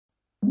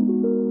Let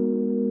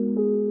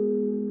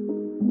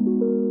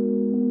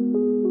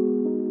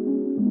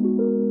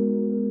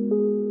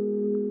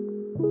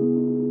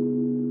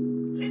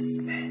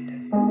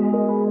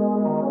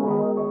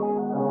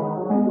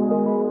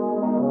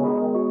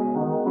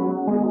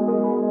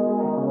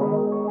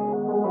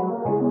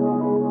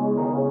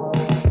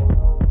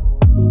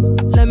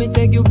me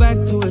take you back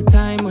to a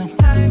time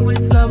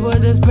when love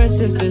was as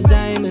precious as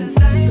diamonds,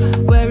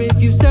 where if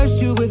you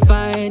search you would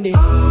find it.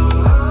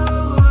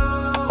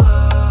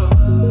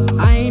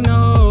 I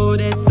know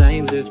that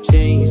times have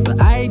changed,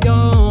 but I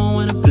don't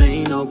wanna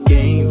play no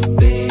games,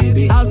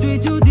 baby. I'll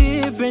treat you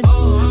different,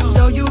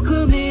 show you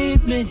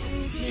commitment.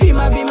 She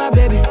might be my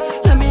baby,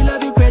 let me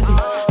love you crazy.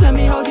 Let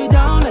me hold you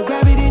down like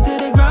gravity to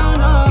the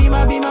ground. Oh, be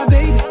my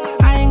baby,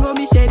 I ain't gonna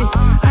be shady,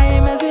 I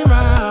ain't messing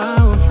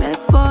around.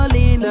 Let's fall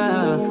in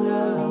love,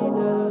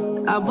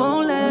 I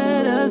won't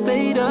let us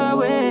fade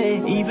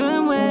away.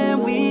 Even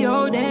when we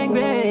old and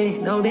gray,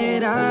 know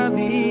that I'll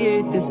be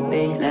here to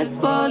stay. Let's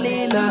fall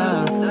in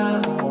love,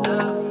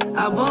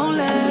 I won't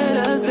let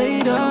us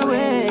fade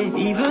away.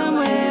 Even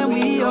when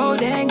we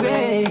old and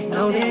gray,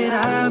 know that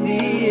I'll be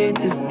here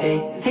to stay.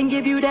 And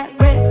give you that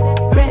red,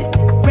 red,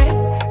 red,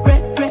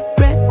 red, red,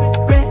 red,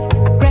 red,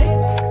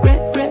 red,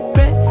 red, red,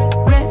 red,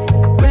 red,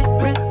 red,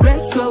 red,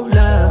 retro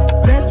love,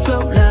 retro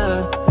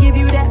love. Give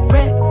you that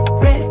red,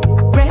 red,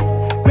 red,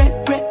 red,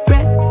 red,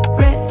 red,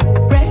 red,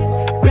 red,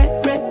 red,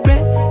 red, red,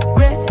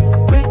 red,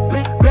 red,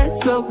 red,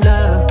 retro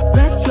love,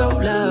 retro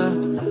love.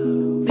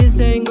 This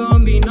ain't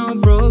gonna be no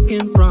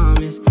broken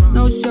promise,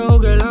 no show,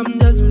 girl, I'm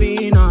just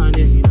being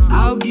honest.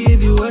 I'll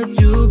give you what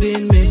you've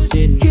been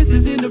missing.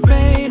 Kisses in the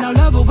rain, I'll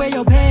love away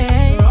your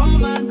pain.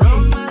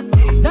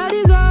 Romantic, that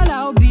is all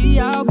I'll be,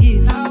 I'll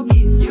give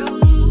you.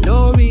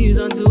 No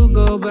reason to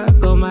go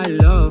back on my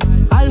love.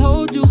 I'll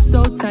hold you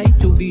so tight,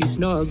 you'll be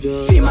snug,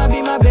 girl. She might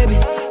be my baby,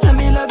 let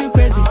me love you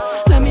crazy.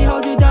 Let me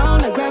hold you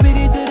down like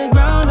gravity to the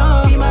ground.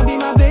 Oh, be my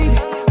baby,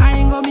 I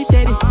ain't gonna be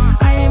shady,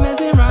 I ain't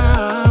messing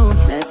around.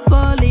 Let's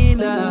fall in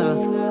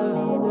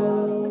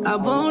love, I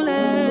won't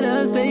let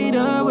us fade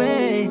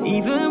away.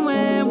 Even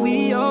when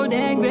we old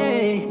and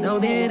gray, know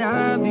that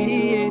I'll be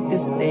here to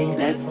stay.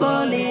 Let's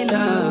fall in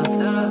love,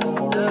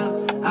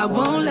 I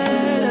won't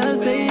let us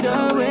fade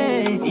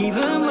away.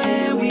 Even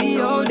when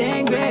we old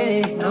and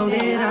gray, know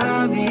that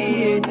I'll be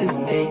here to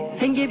stay.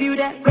 And give you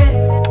that red,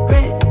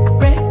 red,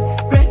 red,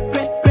 red,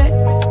 red, red,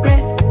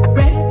 red,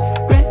 red,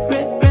 red, red,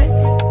 red,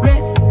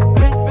 red,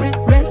 red, red,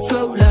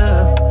 retro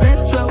love,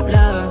 retro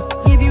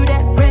love. Give you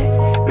that red,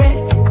 red,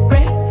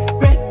 red,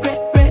 red,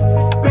 red,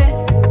 red, red,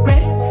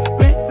 red, red,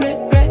 red, red,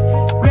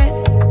 red,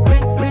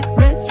 red, red,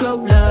 retro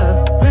love,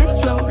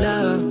 retro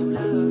love.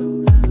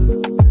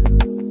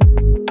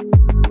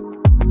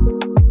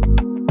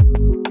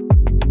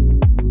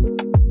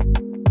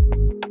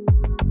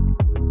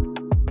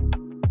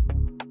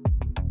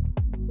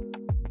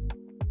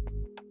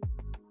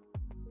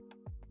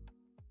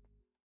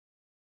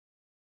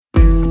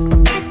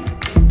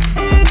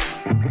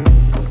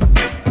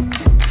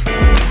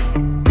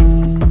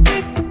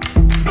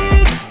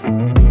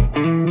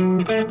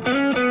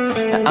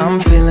 I'm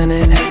feeling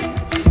it,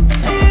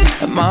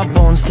 my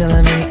bones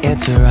telling me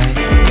it's right.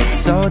 It's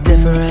so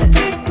different,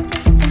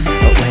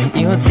 but when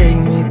you take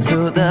me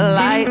to the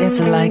light, it's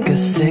like a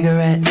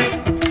cigarette.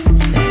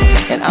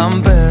 And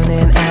I'm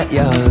burning at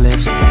your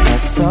lips,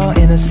 start so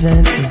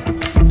innocent.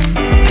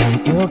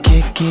 Then you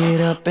kick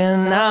it up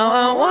and now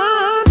I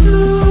want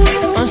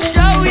to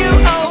show you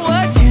all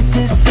what you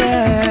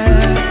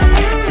deserve.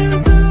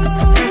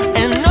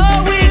 And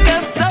know we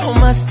got so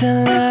much to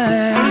learn.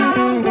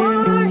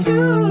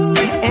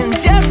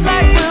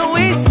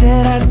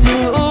 Said I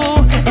do,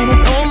 and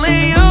it's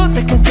only you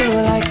that can do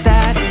it like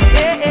that.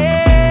 Yeah,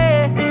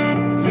 yeah.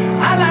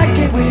 I like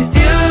it with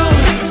you,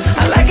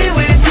 I like it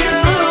with you.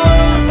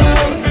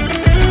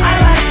 I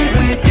like it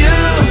with you,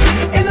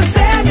 in the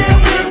sand that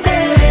we'll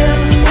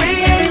dance. We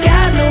ain't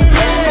got no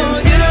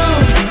plans. You,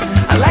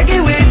 I like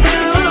it with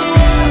you,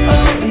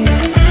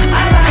 yeah.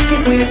 I like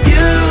it with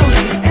you,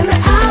 and the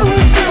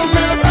hours will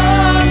melt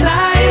all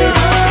night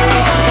long.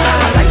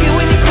 I like it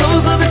when you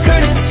close all the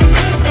curtains,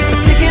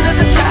 taking up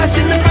the trash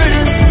and the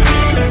burdens.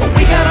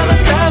 We got all the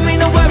time, ain't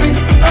no worries.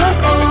 Oh,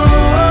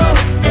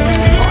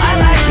 yeah. Oh, I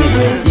like it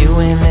with you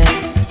in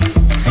it.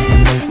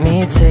 And make me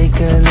take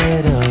a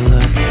little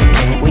look.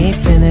 Can we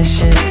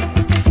finish it?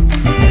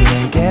 And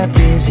then get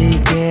busy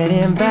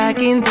getting back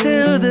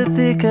into the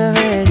thick of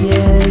it,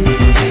 yeah.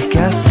 Take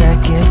a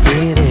second,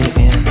 breathe it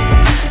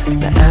in,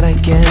 then out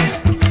again.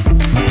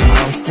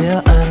 I'm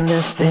still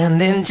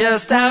understanding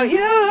just how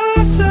you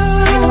do.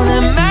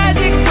 The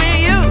magic when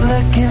you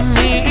look at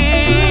me.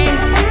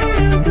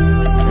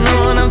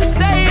 I'm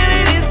saying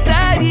it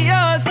inside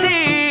your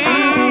seat.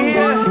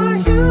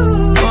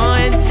 Oh,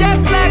 and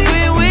just like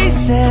when we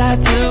said I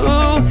do,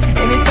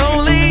 and it's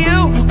only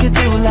you who could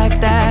do like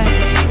that.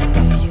 It's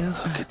only you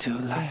who could do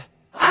like.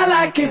 I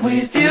like it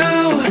with you,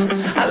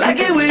 I like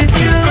it with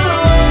you.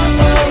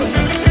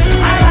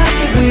 I like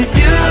it with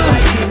you,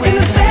 in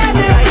the sand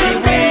that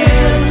we'll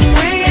dance.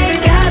 We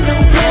ain't got no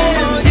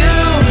plans. You,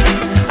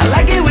 I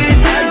like it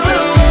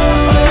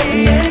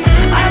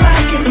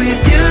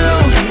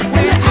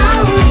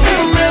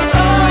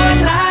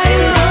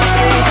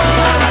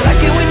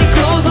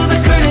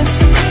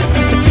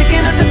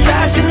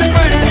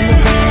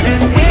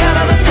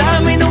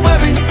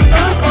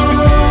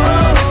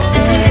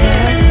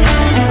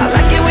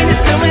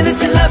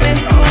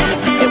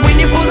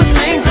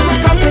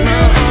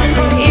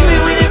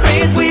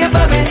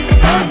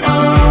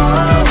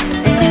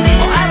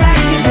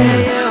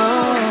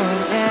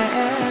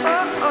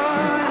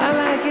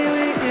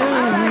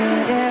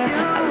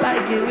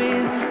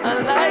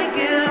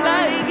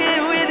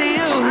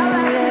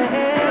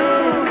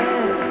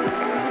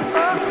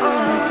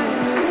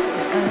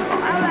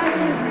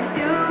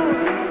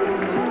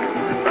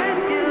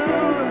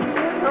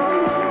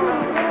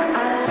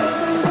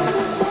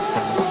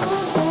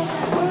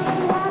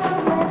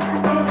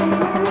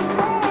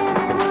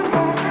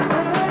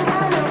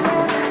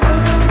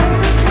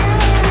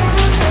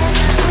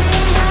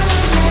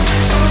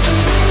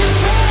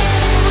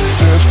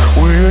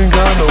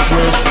so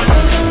real.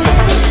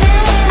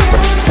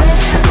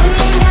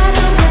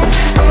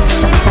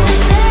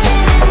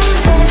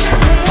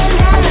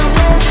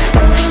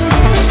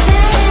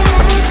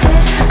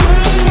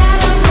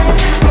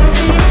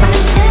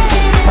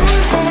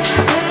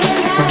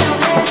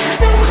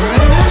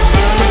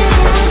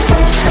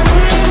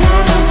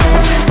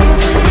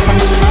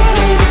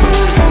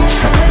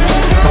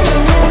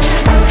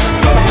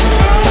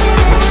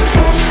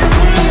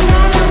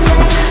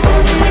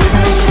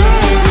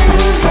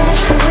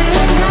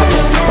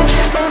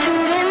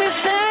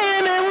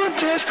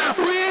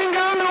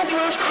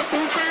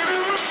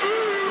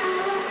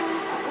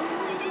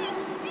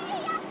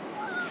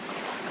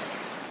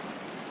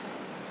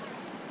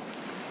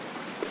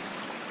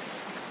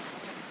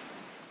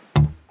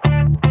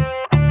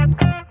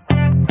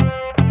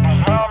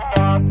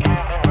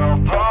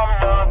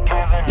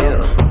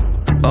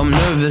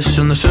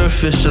 On the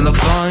surface I look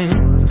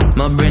fine.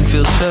 My brain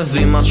feels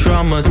heavy, my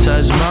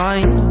traumatized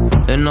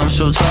mind. And I'm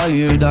so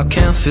tired I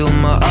can't feel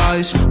my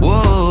eyes.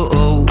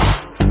 Whoa,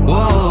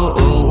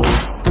 whoa.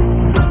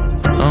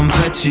 I'm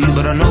petty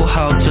but I know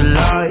how to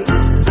lie.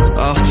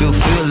 I feel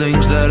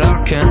feelings that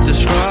I can't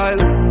describe.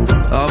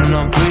 I'm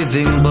not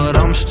breathing but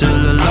I'm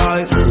still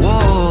alive.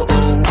 Whoa,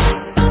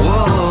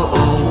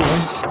 whoa.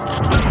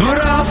 But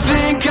I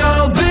think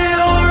I'll be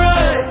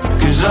alright,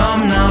 'cause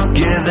I'm not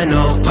giving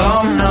up,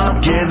 I'm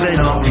not giving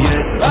up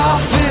yet. I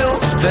feel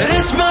that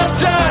it's my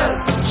time,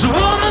 so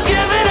I'ma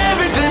give it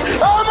everything.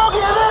 I'ma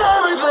give it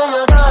everything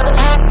I got.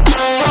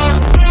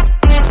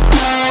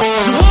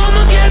 So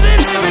I'ma give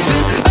it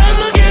everything.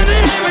 I'ma give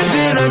it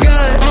everything I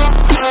got.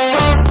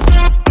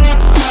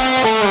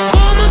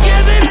 I'ma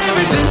give it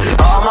everything.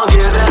 I'ma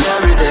give it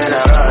everything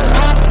I got.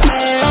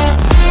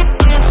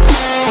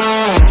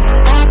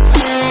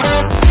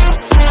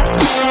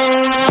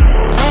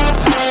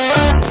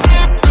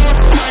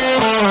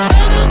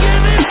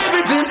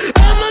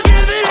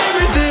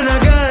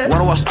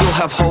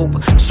 Have hope.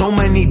 So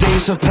many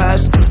days have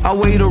passed. I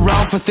wait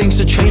around for things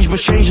to change, but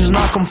change does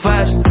not come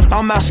fast.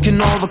 I'm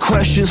asking all the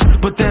questions,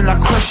 but then I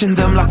question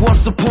them. Like,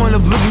 what's the point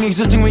of living,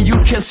 existing when you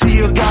can't see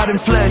your God in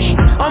flesh?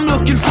 I'm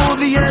looking for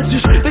the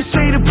answers, they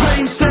say to pray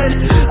instead.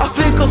 I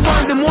think I'll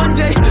find them one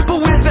day, but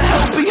with a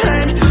helping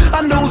hand.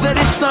 I know that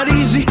it's not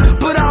easy,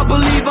 but I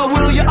believe I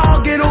will. Yeah,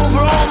 I'll get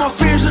over all